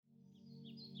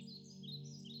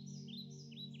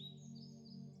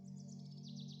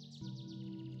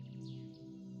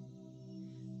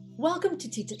Welcome to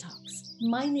Tita Talks.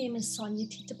 My name is Sonia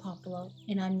Tita Popolo,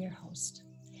 and I'm your host.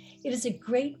 It is a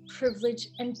great privilege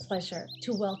and pleasure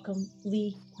to welcome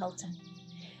Lee Pelton.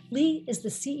 Lee is the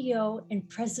CEO and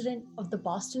president of the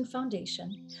Boston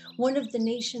Foundation, one of the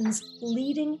nation's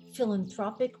leading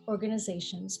philanthropic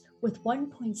organizations with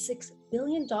 $1.6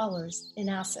 billion in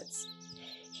assets.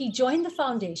 He joined the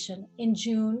foundation in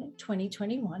June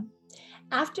 2021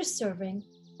 after serving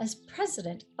as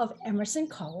president of Emerson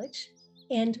College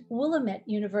and Willamette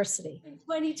University. In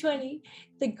 2020,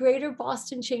 the Greater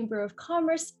Boston Chamber of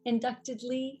Commerce inducted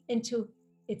Lee into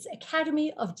its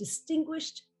Academy of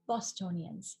Distinguished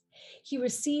Bostonians. He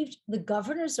received the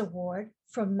Governor's Award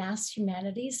from Mass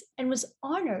Humanities and was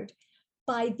honored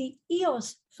by the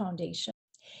EOS Foundation.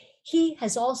 He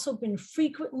has also been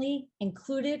frequently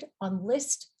included on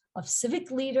lists of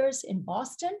civic leaders in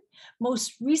Boston,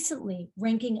 most recently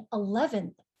ranking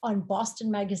 11th on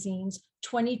Boston Magazine's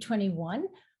 2021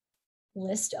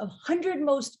 list of 100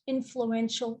 most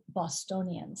influential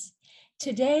Bostonians.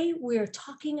 Today, we're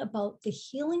talking about the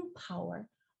healing power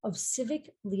of civic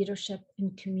leadership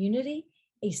and community,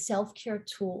 a self-care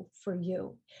tool for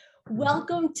you.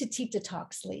 Welcome to Tita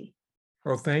Talks, Lee.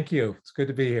 Well, thank you. It's good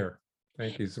to be here.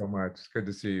 Thank you so much. It's good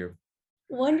to see you.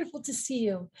 Wonderful to see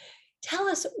you. Tell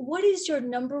us, what is your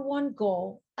number one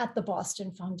goal at the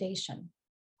Boston Foundation?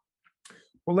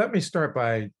 Well, let me start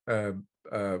by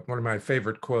one of my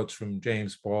favorite quotes from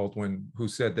James Baldwin, who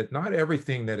said that not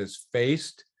everything that is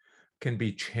faced can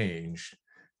be changed,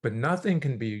 but nothing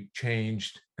can be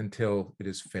changed until it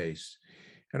is faced.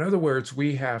 In other words,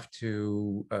 we have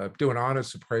to do an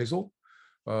honest appraisal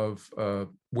of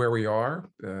where we are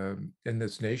in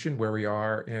this nation, where we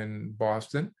are in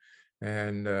Boston,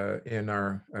 and in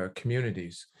our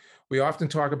communities. We often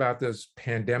talk about this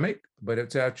pandemic, but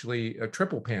it's actually a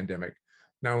triple pandemic.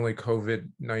 Not only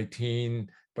COVID-19,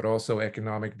 but also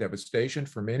economic devastation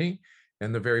for many,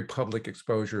 and the very public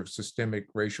exposure of systemic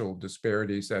racial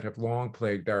disparities that have long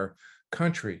plagued our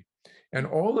country. And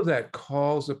all of that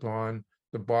calls upon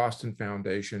the Boston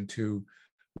Foundation to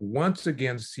once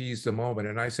again seize the moment.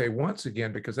 And I say once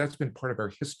again, because that's been part of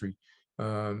our history,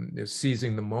 is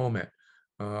seizing the moment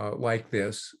like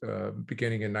this,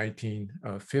 beginning in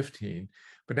 1915.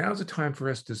 But now's the time for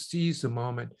us to seize the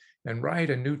moment and write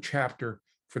a new chapter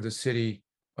for the city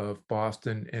of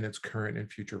Boston and its current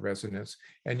and future residents.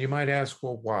 And you might ask,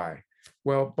 well, why?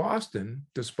 Well, Boston,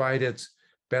 despite its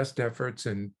best efforts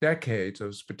and decades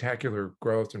of spectacular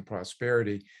growth and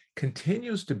prosperity,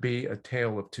 continues to be a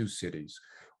tale of two cities.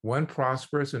 One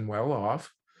prosperous and well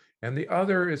off, and the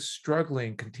other is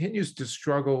struggling, continues to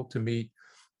struggle to make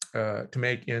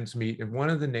ends meet in one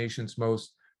of the nation's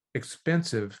most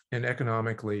expensive and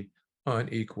economically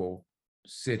unequal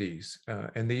cities.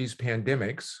 And these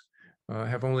pandemics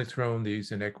have only thrown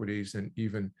these inequities in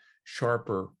even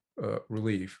sharper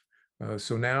relief.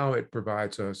 So now it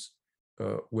provides us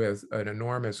with an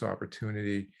enormous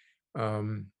opportunity.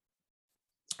 And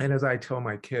as I tell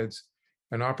my kids,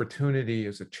 an opportunity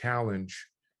is a challenge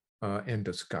in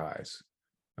disguise.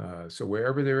 So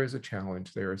wherever there is a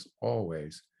challenge, there is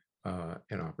always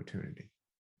an opportunity.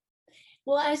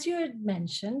 Well, as you had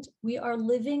mentioned, we are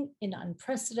living in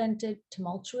unprecedented,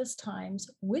 tumultuous times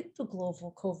with the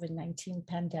global COVID-19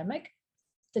 pandemic,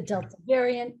 the Delta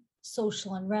variant,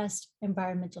 social unrest,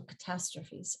 environmental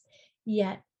catastrophes.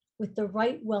 Yet, with the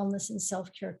right wellness and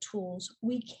self-care tools,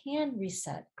 we can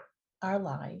reset our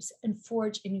lives and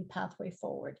forge a new pathway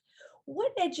forward.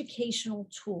 What educational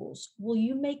tools will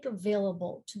you make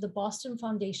available to the Boston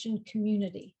Foundation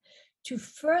community to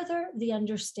further the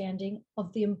understanding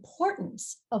of the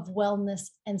importance of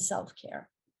wellness and self-care?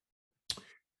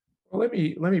 Well, let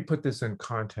me put this in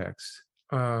context.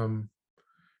 In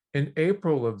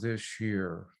April of this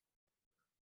year,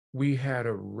 we had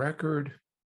a record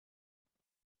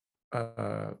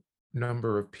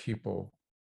number of people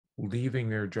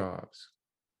leaving their jobs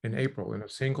in April, in a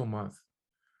single month.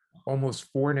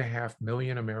 Almost 4.5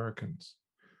 million Americans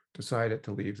decided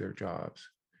to leave their jobs.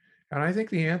 And I think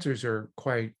the answers are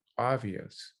quite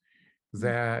obvious,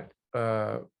 that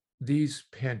these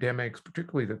pandemics,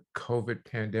 particularly the COVID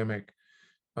pandemic,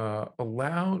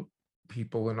 allowed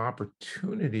people an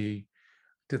opportunity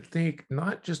to think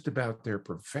not just about their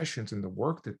professions and the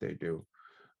work that they do,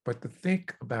 but to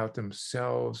think about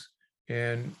themselves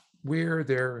and where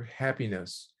their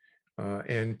happiness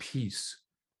and peace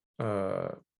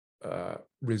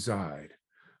reside.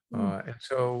 And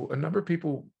so a number of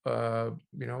people, I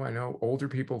know older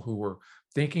people who were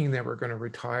thinking they were going to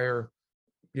retire,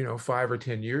 5 or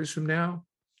 10 years from now,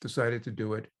 decided to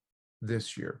do it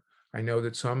this year. I know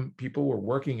that some people were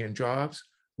working in jobs,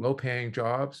 low-paying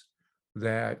jobs,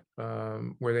 that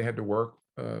where they had to work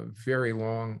very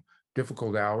long,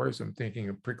 difficult hours. I'm thinking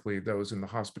of particularly those in the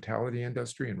hospitality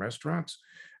industry and restaurants.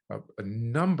 A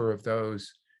number of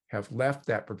those have left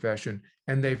that profession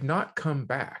and they've not come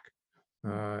back.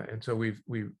 And so we've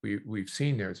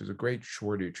seen there's a great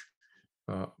shortage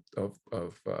of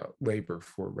labor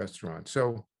for restaurants.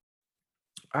 So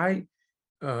I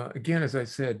again, as I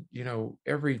said,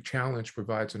 every challenge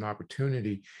provides an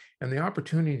opportunity, and the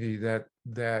opportunity that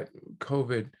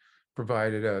COVID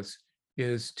provided us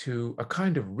is to a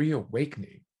kind of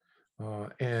reawakening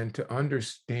and to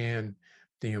understand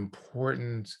the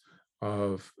importance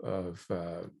of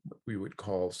what we would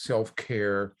call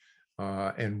self-care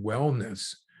and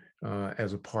wellness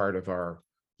as a part of our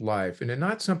life, and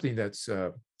not something that's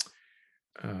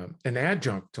an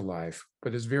adjunct to life,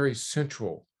 but is very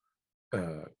central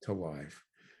to life.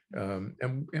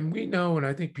 And we know, and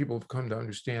I think people have come to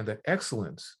understand that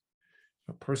excellence,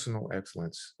 personal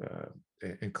excellence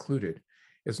included,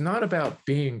 is not about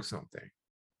being something.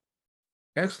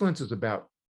 Excellence is about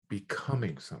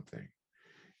becoming something.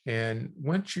 And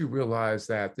once you realize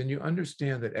that, then you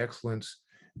understand that excellence,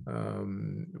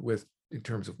 in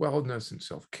terms of wellness and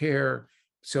self-care,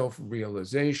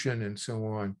 self-realization, and so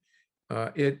on,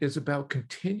 it is about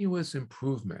continuous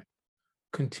improvement.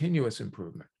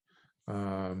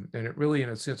 And it really, in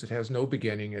a sense, it has no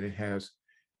beginning and it has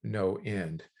no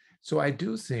end. So I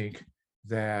do think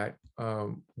that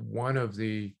one of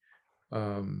the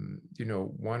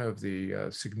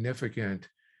significant,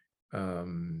 I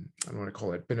don't want to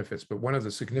call it benefits, but one of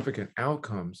the significant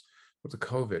outcomes of the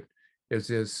COVID is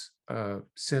this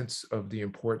sense of the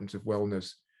importance of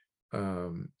wellness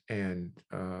and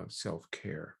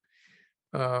self-care.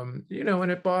 And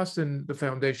at Boston, the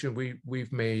foundation,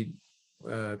 we've made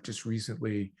just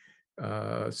recently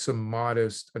some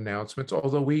modest announcements,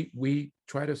 although we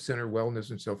try to center wellness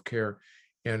and self-care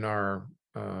in our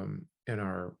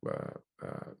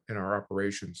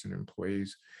operations and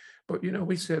employees. But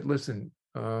we said, listen,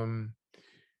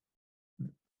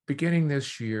 beginning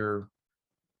this year,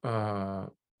 we're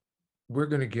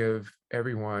going to give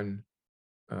everyone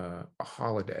a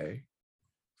holiday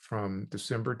from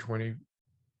December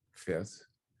 25th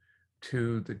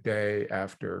to the day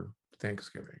after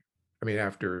Thanksgiving. I mean,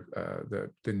 after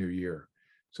the new year.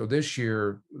 So this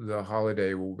year, the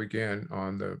holiday will begin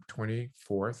on the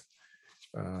 24th,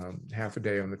 half a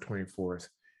day on the 24th,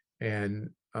 and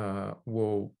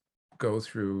will go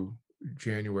through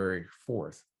January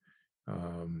 4th,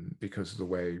 because of the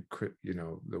way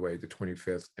the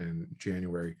 25th and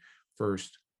January 1st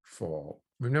fall.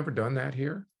 We've never done that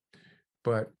here,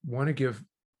 but want to give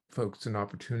folks an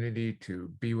opportunity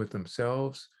to be with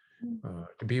themselves,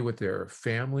 to be with their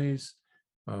families,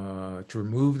 to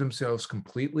remove themselves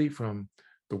completely from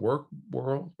the work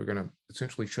world. We're going to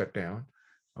essentially shut down,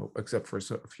 except for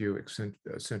a few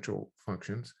essential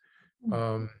functions.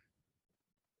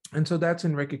 And so that's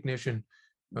in recognition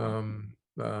of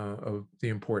the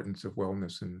importance of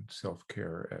wellness and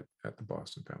self-care at the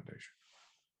Boston Foundation.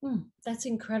 That's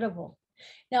incredible.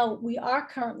 Now, we are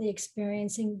currently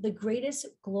experiencing the greatest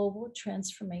global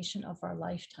transformation of our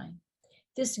lifetime.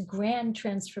 This grand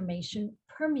transformation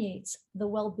permeates the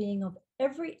well-being of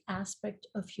every aspect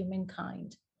of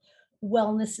humankind.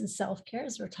 Wellness and self-care,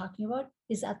 as we're talking about,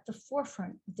 is at the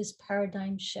forefront of this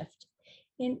paradigm shift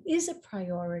and is a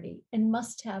priority and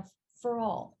must-have for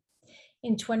all.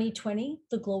 In 2020,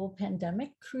 the global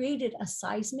pandemic created a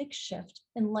seismic shift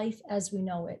in life as we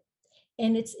know it,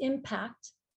 and its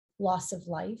impact, loss of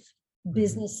life,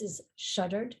 businesses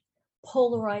shuttered,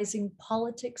 polarizing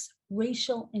politics,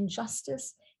 racial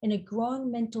injustice, and a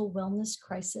growing mental wellness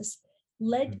crisis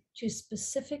led to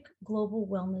specific global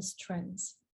wellness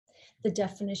trends. The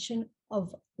definition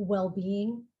of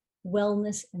well-being,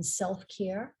 wellness, and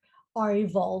self-care are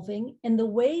evolving, and the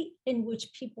way in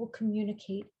which people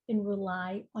communicate and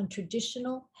rely on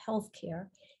traditional healthcare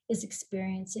is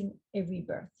experiencing a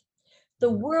rebirth.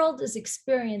 The world is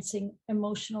experiencing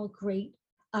emotional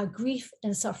grief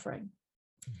and suffering.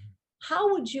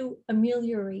 How would you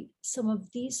ameliorate some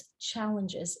of these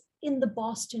challenges in the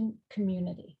Boston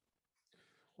community?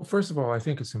 Well, first of all, I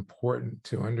think it's important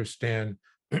to understand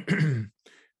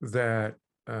that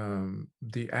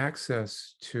the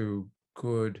access to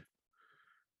good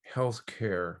health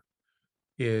care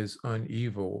is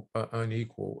uneven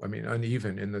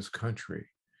in this country,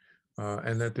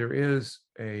 and that there is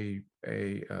a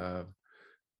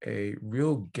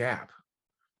real gap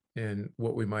in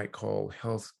what we might call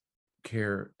health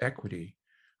care equity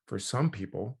for some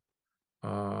people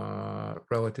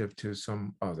relative to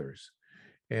some others.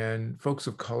 And folks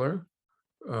of color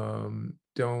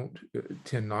don't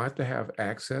tend not to have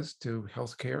access to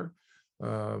healthcare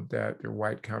that their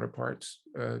white counterparts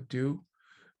do.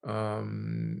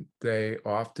 They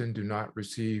often do not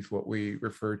receive what we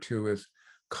refer to as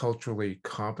culturally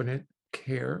competent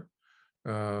care,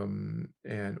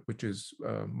 and which is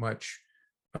much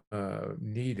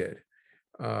needed.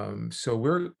 So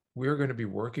we're going to be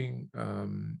working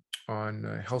on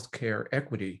healthcare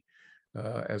equity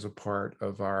as a part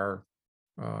of our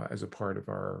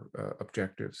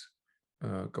objectives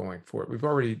going forward. We've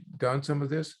already done some of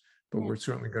this, but Yeah. we're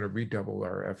certainly going to redouble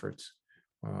our efforts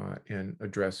in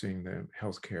addressing the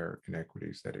healthcare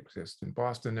inequities that exist in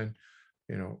Boston and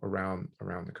around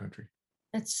the country.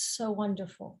 That's so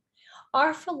wonderful.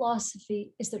 Our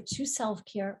philosophy is that true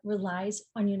self-care relies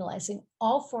on utilizing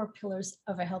all four pillars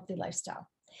of a healthy lifestyle.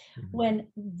 Mhm.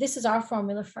 When this is our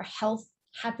formula for health,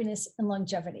 happiness, and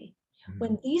longevity. Mhm.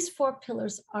 When these four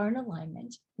pillars are in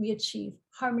alignment, we achieve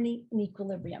harmony and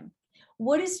equilibrium.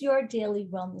 What is your daily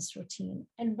wellness routine,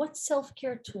 and what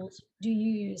self-care tools do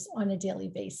you use on a daily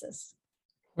basis?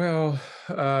 Well,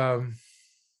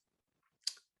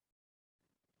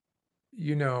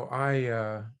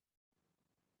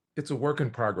 it's a work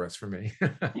in progress for me.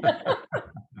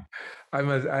 I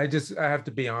have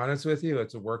to be honest with you.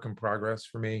 It's a work in progress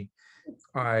for me.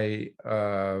 I,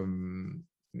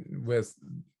 with,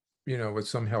 with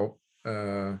some help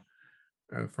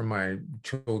from my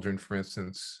children, for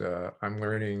instance, I'm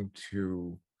learning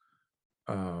to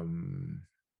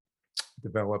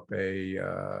develop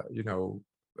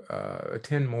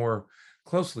attend more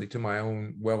closely to my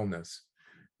own wellness.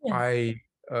 Yes. I,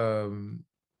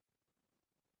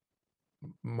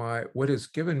 what has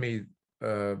given me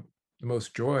the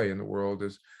most joy in the world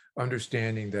is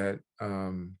understanding that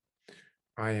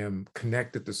I am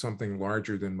connected to something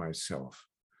larger than myself.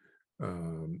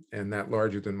 And that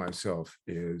larger than myself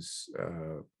is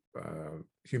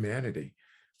humanity.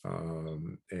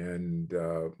 And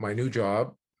my new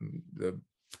job, the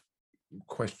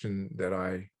question that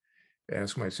I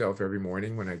ask myself every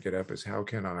morning when I get up is, how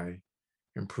can I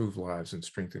improve lives and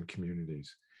strengthen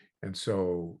communities? And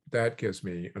so that gives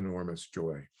me enormous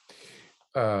joy.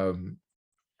 Um,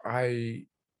 I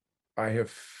I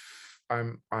have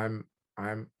I'm I'm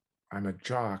I'm a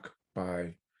jock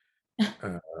by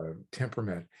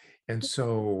temperament, and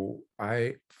so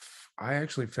I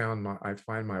actually I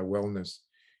find my wellness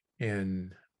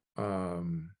in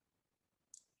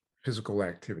physical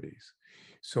activities.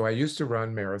 So I used to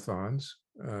run marathons.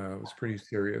 I was a pretty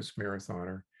serious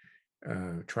marathoner.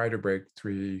 Tried to break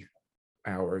 3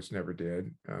 hours, never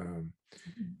did.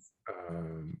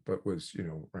 But was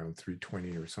around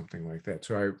 3:20 or something like that.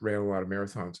 So I ran a lot of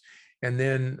marathons, and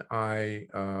then I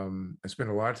spent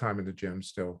a lot of time in the gym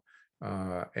still,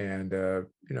 and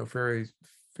very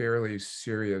fairly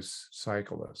serious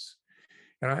cyclist.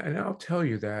 And I'll tell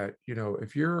you that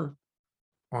if you're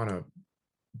on a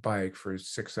bike for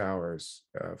 6 hours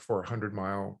for a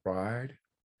 100-mile ride,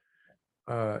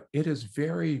 it is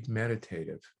very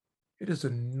meditative. It is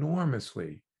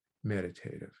enormously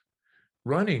meditative.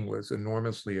 Running was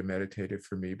enormously meditative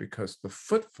for me because the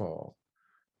footfall,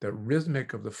 the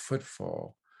rhythmic of the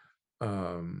footfall,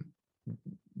 um,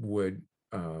 would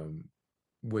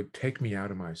take me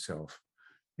out of myself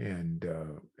and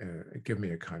give me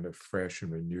a kind of fresh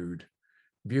and renewed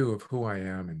view of who I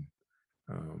am and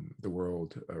the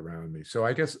world around me. So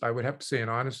I guess I would have to say, in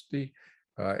honesty,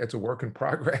 it's a work in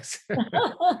progress,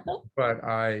 but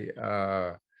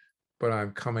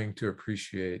I'm coming to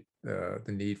appreciate the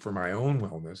need for my own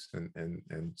wellness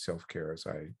and self-care as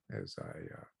I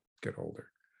get older.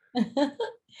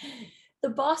 The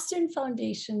Boston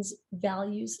Foundation's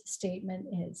values statement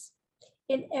is,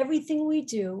 in everything we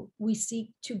do, we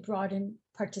seek to broaden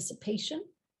participation,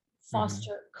 Mhm.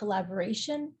 foster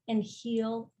collaboration, and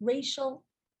heal racial,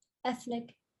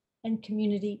 ethnic, and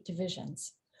community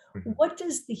divisions. Mhm. What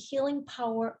does the healing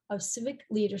power of civic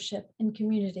leadership and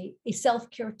community, a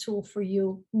self-care tool for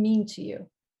you, mean to you?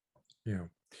 Yeah.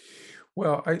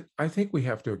 Well, I think we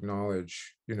have to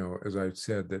acknowledge, as I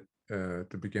said that at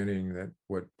the beginning, that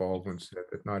what Baldwin said,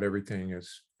 that not everything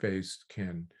is faced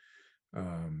can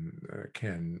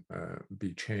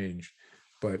be changed,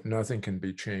 but nothing can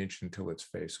be changed until it's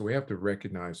faced. So we have to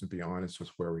recognize and be honest with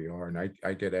where we are. And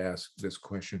I get asked this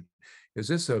question: is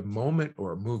this a moment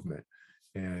or a movement?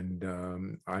 And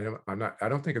I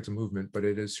don't think it's a movement, but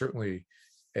it is certainly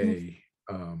a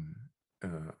um,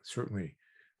 certainly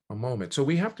a moment. So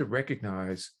we have to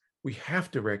recognize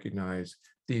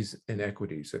these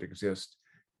inequities that exist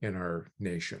in our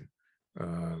nation.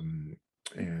 Um,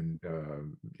 and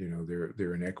there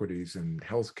are inequities in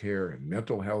healthcare and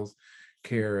mental health,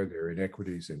 care, there are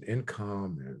inequities in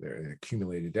income, and there are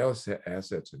accumulated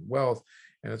assets and wealth,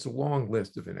 and it's a long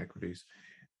list of inequities.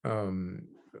 Um,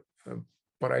 uh,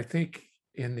 but I think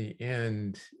in the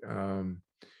end,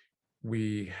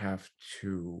 we have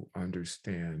to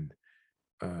understand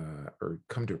or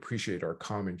come to appreciate our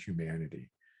common humanity.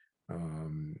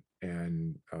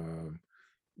 And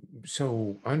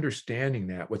so understanding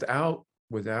that without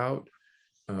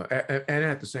and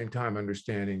at the same time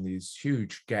understanding these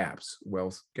huge gaps,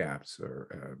 wealth gaps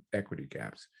or equity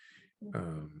gaps.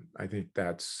 I think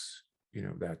that's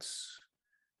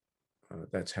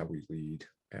that's how we lead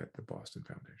at the Boston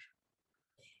Foundation.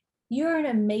 You're an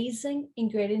amazing and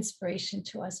great inspiration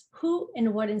to us. Who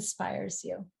and what inspires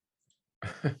you?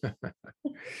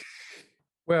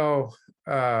 Well,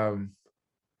 I'm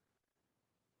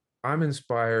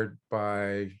inspired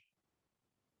by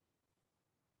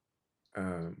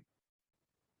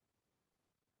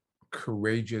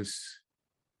courageous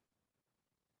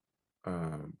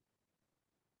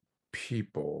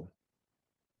people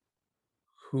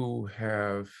who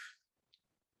have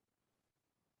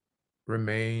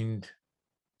remained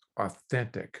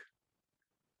authentic,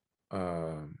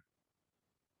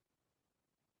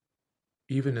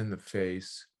 even in the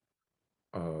face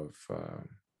of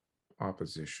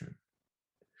opposition.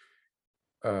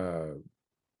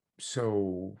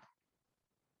 So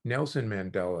Nelson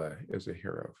Mandela is a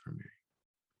hero for me.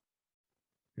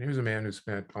 And he was a man who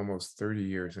spent almost 30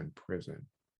 years in prison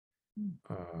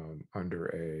under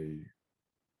a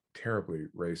terribly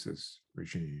racist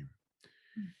regime,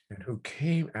 and who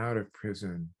came out of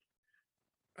prison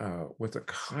with a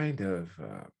kind of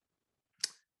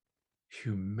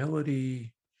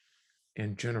humility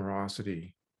and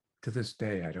generosity to this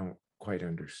day I don't quite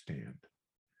understand.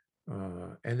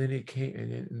 And then he came,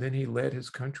 and then he led his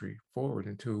country forward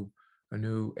into a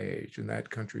new age, and that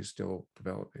country is still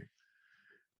developing.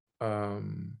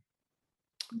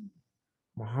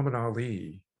 Muhammad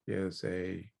Ali is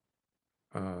a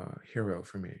hero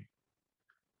for me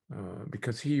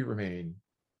because he remained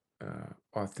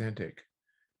authentic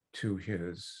to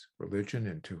his religion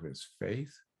and to his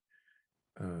faith,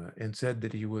 and said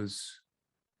that he was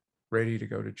ready to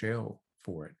go to jail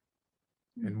for it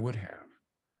and would have.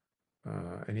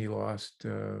 And he lost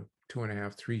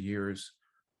 2.5, 3 years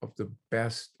of the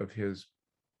best of his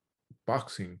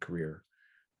boxing career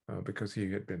because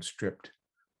he had been stripped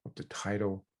of the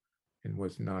title and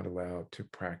was not allowed to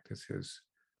practice his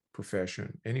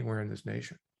profession anywhere in this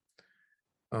nation.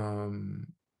 And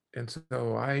so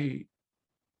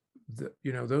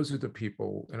those are the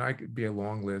people, and I could be a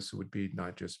long list. It would be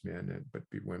not just men, but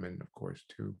be women, of course,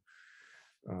 too.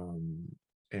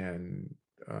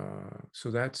 So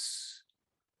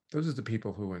those are the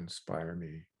people who inspire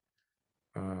me.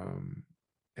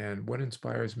 And what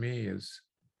inspires me is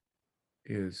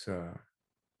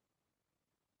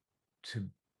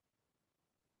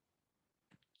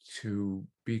to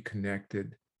be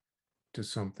connected to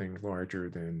something larger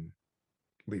than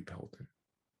Lee Pelton.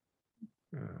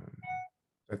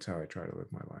 That's how I try to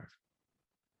live my life.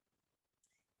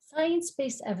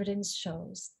 Science-based evidence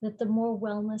shows that the more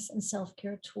wellness and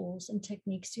self-care tools and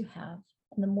techniques you have,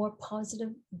 and the more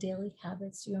positive daily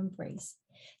habits you embrace,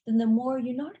 then the more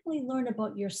you not only learn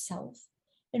about yourself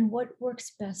and what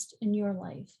works best in your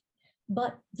life,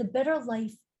 but the better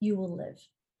life you will live.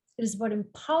 It is about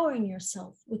empowering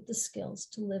yourself with the skills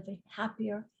to live a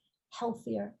happier,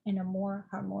 healthier, and a more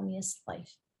harmonious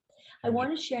life. I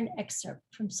want to share an excerpt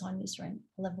from Sonia's Ring,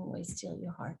 11 Ways to Heal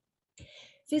Your Heart.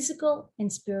 Physical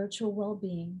and spiritual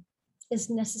well-being is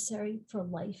necessary for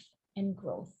life and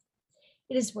growth.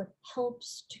 It is what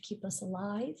helps to keep us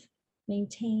alive,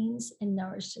 maintains and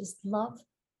nourishes love,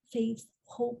 faith,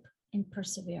 hope, and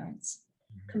perseverance,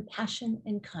 compassion,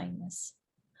 and kindness.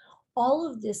 All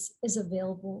of this is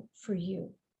available for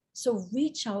you. So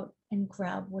reach out and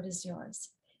grab what is yours.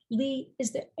 Lee,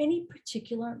 is there any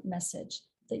particular message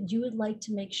that you would like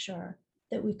to make sure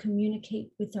that we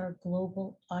communicate with our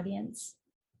global audience?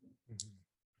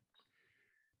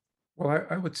 Well,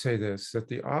 I would say this, that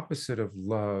the opposite of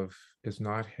love is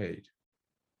not hate.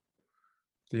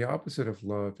 The opposite of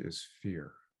love is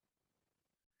fear.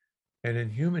 And in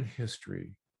human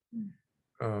history,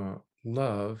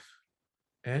 love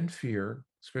and fear,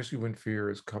 especially when fear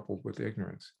is coupled with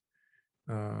ignorance,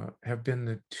 have been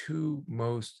the two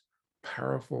most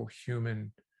powerful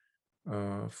human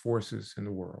forces in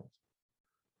the world.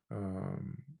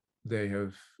 They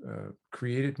have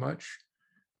created much,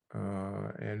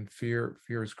 and fear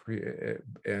has created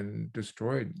and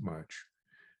destroyed much.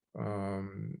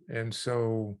 And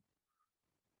so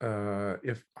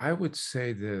if I would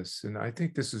say this, and I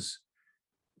think this is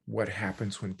what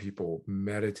happens when people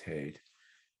meditate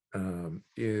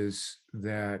is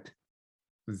that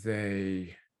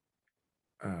they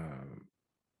um,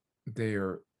 they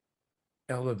are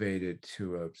elevated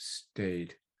to a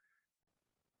state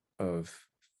of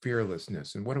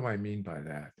fearlessness. And what do I mean by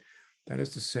that? That is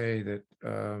to say that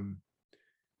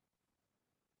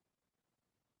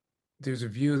there's a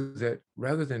view that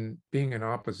rather than being in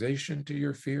opposition to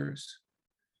your fears,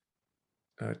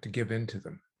 to give in to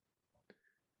them.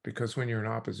 Because when you're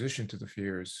in opposition to the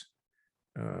fears,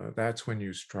 that's when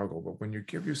you struggle. But when you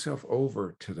give yourself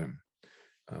over to them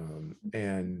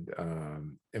and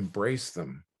embrace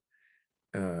them,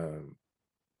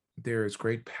 there is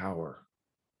great power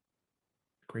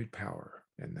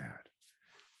in that.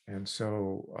 And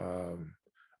so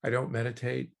I don't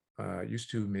meditate. I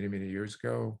used to many years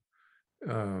ago,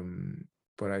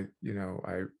 but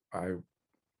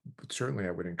but certainly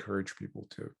I would encourage people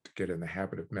to get in the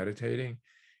habit of meditating.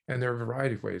 And there are a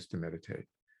variety of ways to meditate.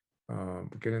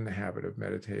 But get in the habit of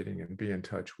meditating and be in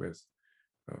touch with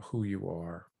who you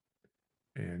are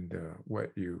and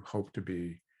what you hope to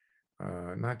be,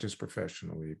 not just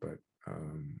professionally, but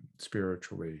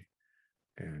spiritually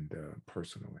and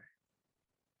personally.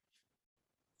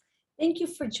 Thank you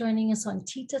for joining us on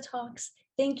Tita Talks.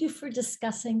 Thank you for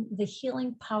discussing the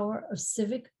healing power of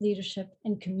civic leadership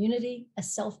and community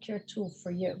as self-care tool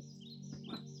for you.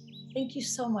 Thank you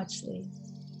so much, Lee.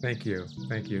 Thank you.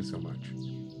 Thank you so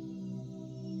much.